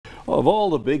Of all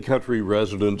the big country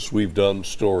residents we've done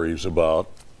stories about,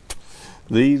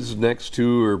 these next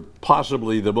two are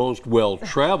possibly the most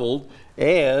well-traveled,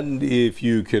 and if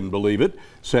you can believe it,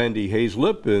 Sandy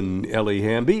Hazelip and Ellie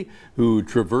Hamby, who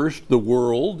traversed the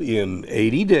world in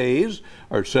 80 days,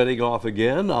 are setting off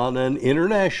again on an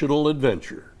international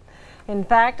adventure. In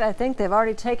fact, I think they've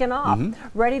already taken off,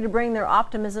 ready to bring their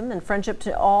optimism and friendship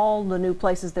to all the new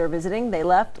places they're visiting. They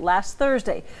left last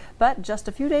Thursday, but just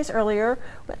a few days earlier,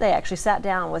 they actually sat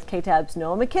down with KTAB's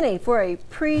Noah McKinney for a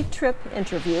pre-trip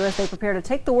interview as they prepare to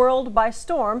take the world by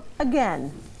storm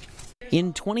again.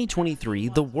 In 2023,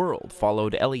 the world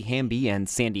followed Ellie Hamby and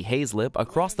Sandy Hazelip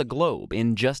across the globe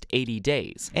in just 80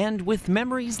 days. And with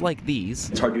memories like these,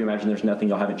 it's hard to imagine there's nothing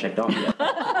y'all haven't checked off yet.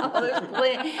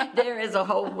 There is a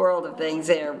whole world of things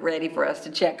there ready for us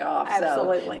to check off.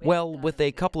 Absolutely. So. Well, with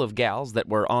a couple of gals that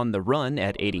were on the run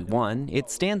at 81, it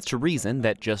stands to reason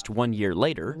that just 1 year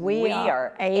later, We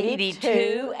are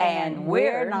 82 and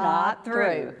we're not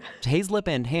through. Hazelip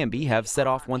and Hamby have set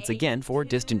off once again for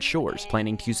distant shores,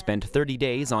 planning to spend 30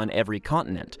 days on every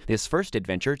continent. This first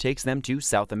adventure takes them to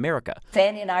South America.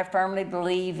 Sandy and I firmly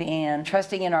believe in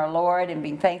trusting in our Lord and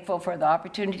being thankful for the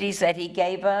opportunities that He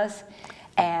gave us,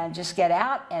 and just get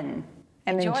out and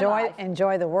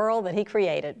enjoy the world that He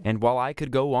created. And while I could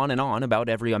go on and on about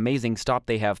every amazing stop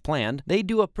they have planned, they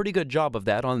do a pretty good job of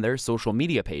that on their social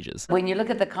media pages. When you look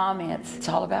at the comments, it's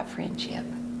all about friendship.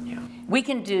 We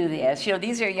can do this. You know,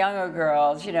 these are younger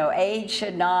girls. You know, age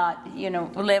should not,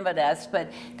 limit us,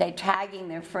 but they're tagging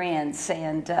their friends,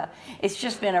 and it's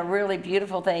just been a really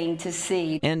beautiful thing to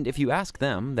see. And if you ask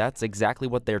them, that's exactly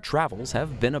what their travels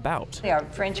have been about. Our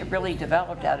friendship really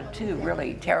developed out of two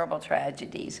really terrible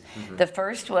tragedies. The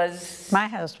first was My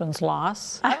husband's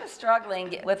loss. I was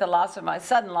struggling with the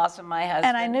sudden loss of my husband.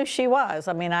 And I knew she was.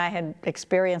 I mean, I had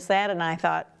experienced that, and I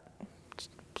thought,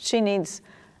 she needs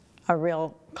a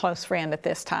real close friend at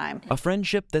this time. A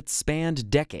friendship that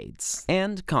spanned decades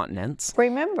and continents.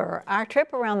 Remember, our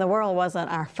trip around the world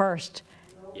wasn't our first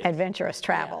adventurous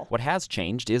travel. What has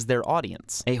changed is their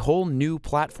audience, a whole new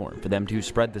platform for them to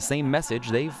spread the same message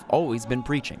they've always been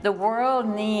preaching. The world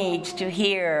needs to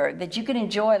hear that you can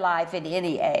enjoy life at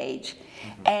any age,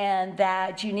 and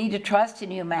that you need to trust in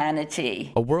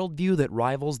humanity. A worldview that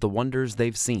rivals the wonders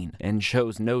they've seen and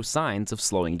shows no signs of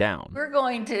slowing down. We're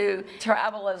going to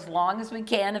travel as long as we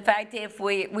can. In fact, if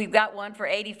we've got one for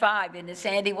 85, and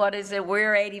Sandy, what is it?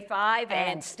 We're 85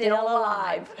 and still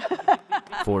alive.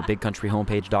 For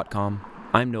BigCountryHomepage.com,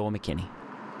 I'm Noah McKinney.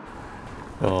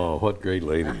 Oh, what great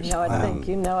ladies. Thank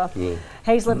you, Noah.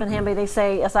 Hazelip and Hamby, they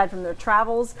say, aside from their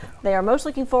travels, they are most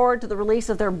looking forward to the release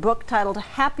of their book titled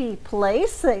Happy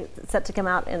Place. It's set to come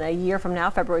out in a year from now,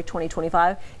 February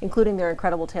 2025, including their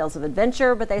incredible tales of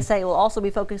adventure. But they say it will also be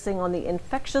focusing on the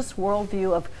infectious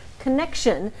worldview of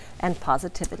connection and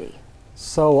positivity.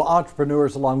 So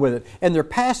entrepreneurs along with it, and their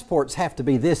passports have to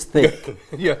be this thick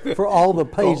for all the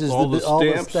pages, all the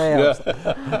stamps.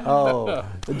 Oh,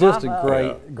 just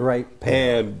a great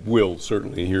pair. And we'll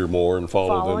certainly hear more and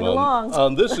follow them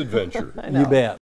on this adventure. You bet.